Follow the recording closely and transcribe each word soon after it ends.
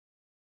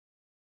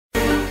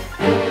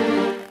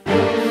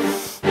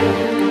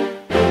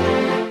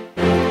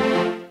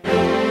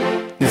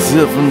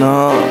zip from the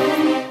heart.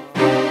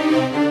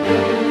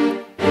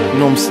 You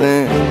know what I'm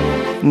saying?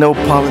 No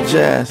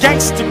apologize.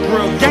 Gangsta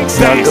grill,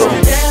 gangsta bastard.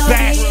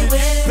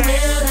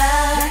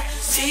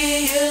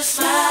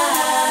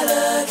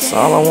 That's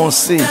all I wanna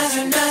see.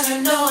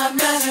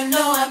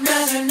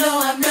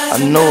 I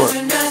know it.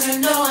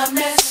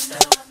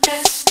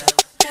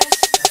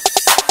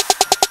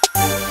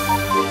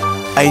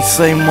 Hey,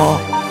 say ma,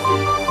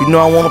 you know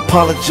I wanna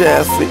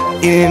apologize for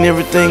any and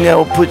everything I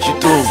will put you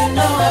through.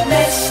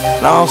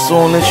 And I also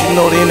wanna let you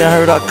know that any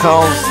hurt I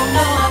caused,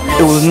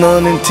 it was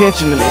none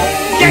intentionally.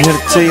 I'm here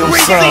to tell you I'm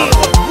sorry.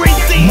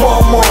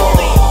 Mama,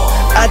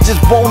 I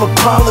just wanna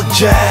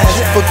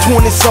apologize for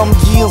 20-some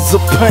years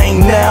of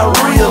pain. Now I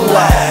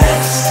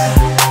realize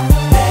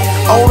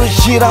all the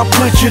shit I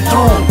put you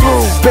through.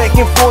 Back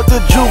and forth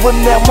to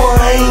juvenile, ma,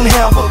 I ain't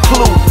have a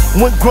clue.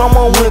 When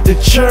grandma went to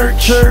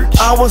church,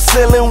 I was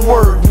selling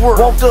work.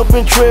 Walked up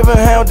in Trevor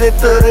House, that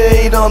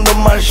 38 under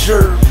my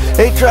shirt.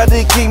 They tried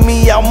to kick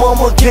me out,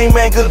 mama came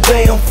back a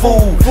damn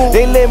fool.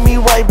 They let me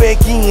right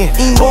back in,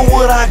 but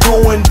what I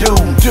go and do?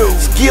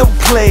 Skip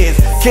class,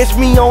 catch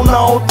me on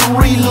all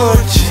 3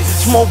 lunches.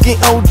 Smoking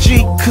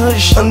OG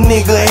Kush, a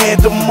nigga had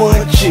the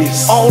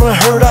munchies. All the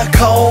hurt I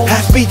caused,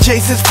 high-speed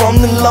chases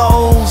from the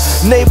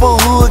laws.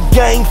 Neighborhood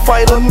gang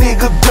fight, a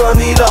nigga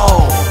done it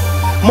all.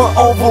 My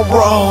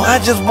overall, I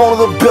just wanted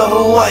a better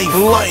life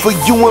for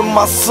you and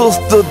my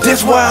sister,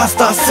 that's why I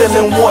start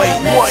selling white.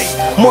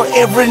 My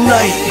every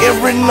night,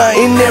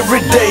 and every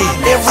day,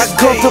 I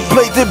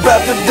contemplate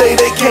about the day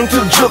they came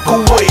to jerk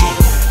away.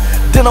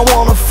 Then I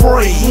wanna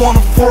free,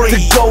 to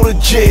go to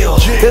jail.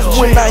 That's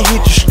when I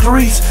hit the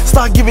streets,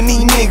 start giving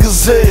these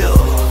niggas hell.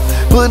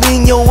 But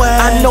in your eyes,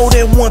 I know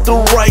they want the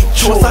right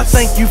choice. I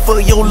thank you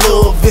for your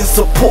love and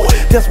support.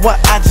 That's why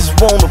I just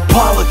wanna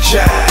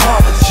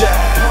apologize.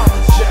 Yeah.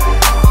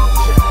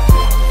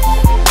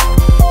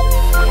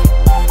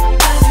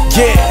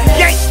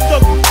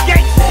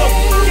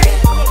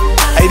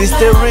 Hey, this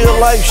that real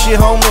life shit,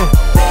 homie.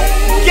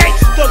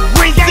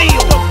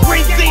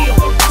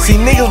 See,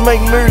 niggas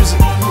make music.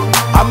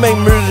 I make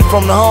music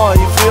from the heart,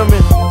 you feel me?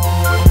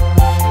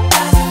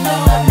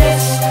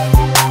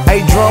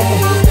 Hey, drummer, you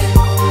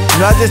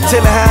know, I just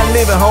tell you how I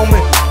live it,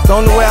 homie. It's the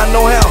only way I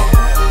know how.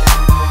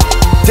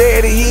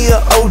 Daddy, he a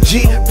OG,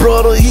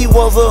 brother, he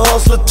was a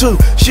hustler too.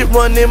 Shit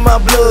run in my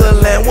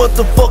bloodline, what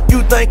the fuck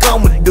you think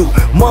I'ma do?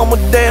 Mama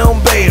down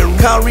bad,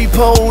 car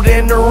repoed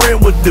and the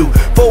rent would do.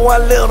 Before I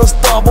let her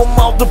stop, I'm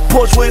off the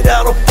porch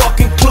without a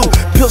fucking clue.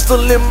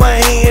 Pistol in my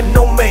hand,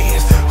 no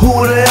man's, who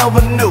would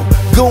ever knew?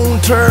 Goon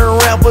turn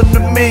rapper to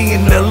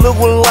millionaire, look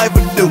what life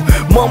would do.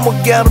 Mama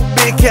got a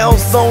big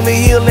house on the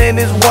hill and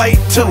it's white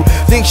too.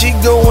 Think she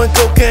going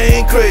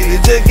cocaine crazy,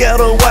 just got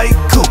a white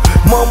coupe.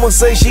 Mama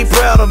say she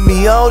proud of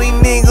me, all these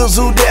niggas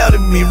who doubted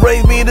me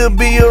raised me to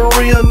be a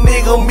real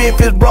nigga,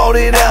 Memphis brought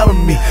it out of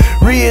me.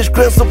 Rich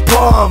Crest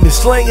apartment,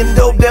 slanging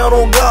dope down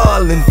on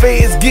Garland.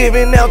 Feds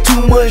giving out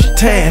too much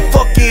time,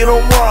 fuck it,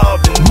 I'm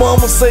robbing.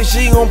 Mama say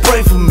she gon'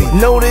 pray for me,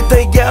 know that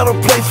they got a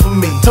place for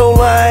me. Told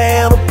her I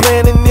had a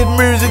plan and this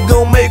music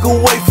gon' make a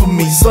way for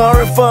me.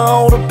 Sorry for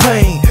all the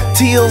pain,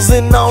 tears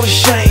and all the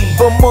shame,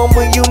 but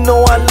mama, you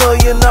know I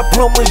love you and I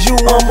promise you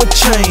I'ma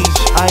change.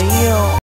 I am